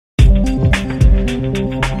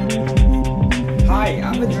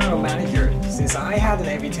since I had an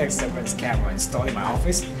AVTech surveillance camera installed in my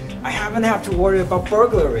office, I haven't had to worry about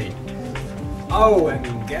burglary. Oh,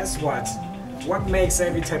 and guess what? What makes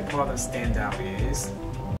AVTech products stand out is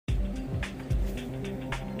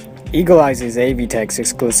Eagle Eyes is AVTech's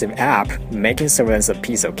exclusive app, making surveillance a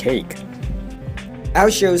piece of cake. I'll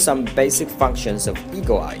show some basic functions of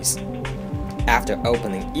Eagle Eyes. After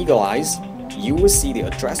opening Eagle Eyes, you will see the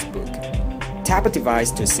address book. Tap a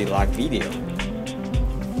device to see live video.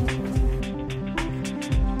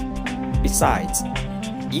 Besides,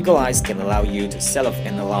 Eagle Eyes can allow you to set off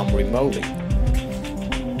an alarm remotely.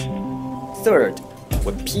 Third,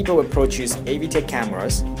 when people approach use AVTech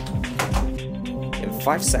cameras, in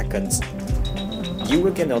 5 seconds, you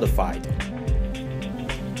will get notified.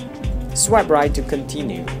 Swipe right to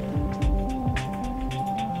continue.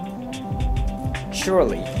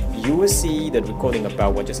 Surely, you will see the recording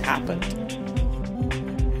about what just happened.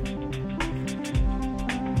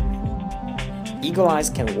 Eagle Eyes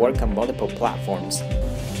can work on multiple platforms: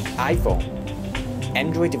 iPhone,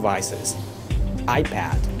 Android devices,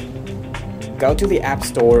 iPad. Go to the App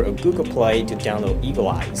Store or Google Play to download Eagle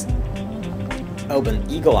Eyes. Open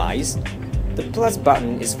Eagle Eyes. The plus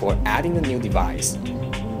button is for adding a new device.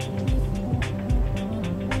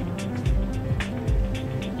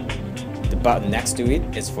 The button next to it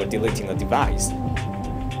is for deleting a device,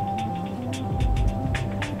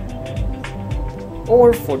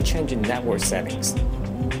 or for changing network settings.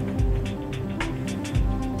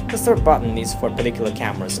 The third button is for particular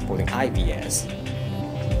cameras supporting IPS.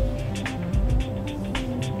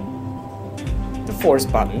 The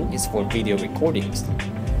fourth button is for video recordings.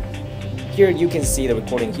 Here you can see the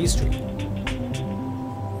recording history.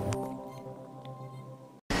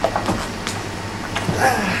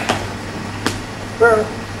 Well,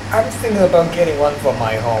 I'm thinking about getting one for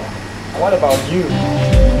my home. What about you?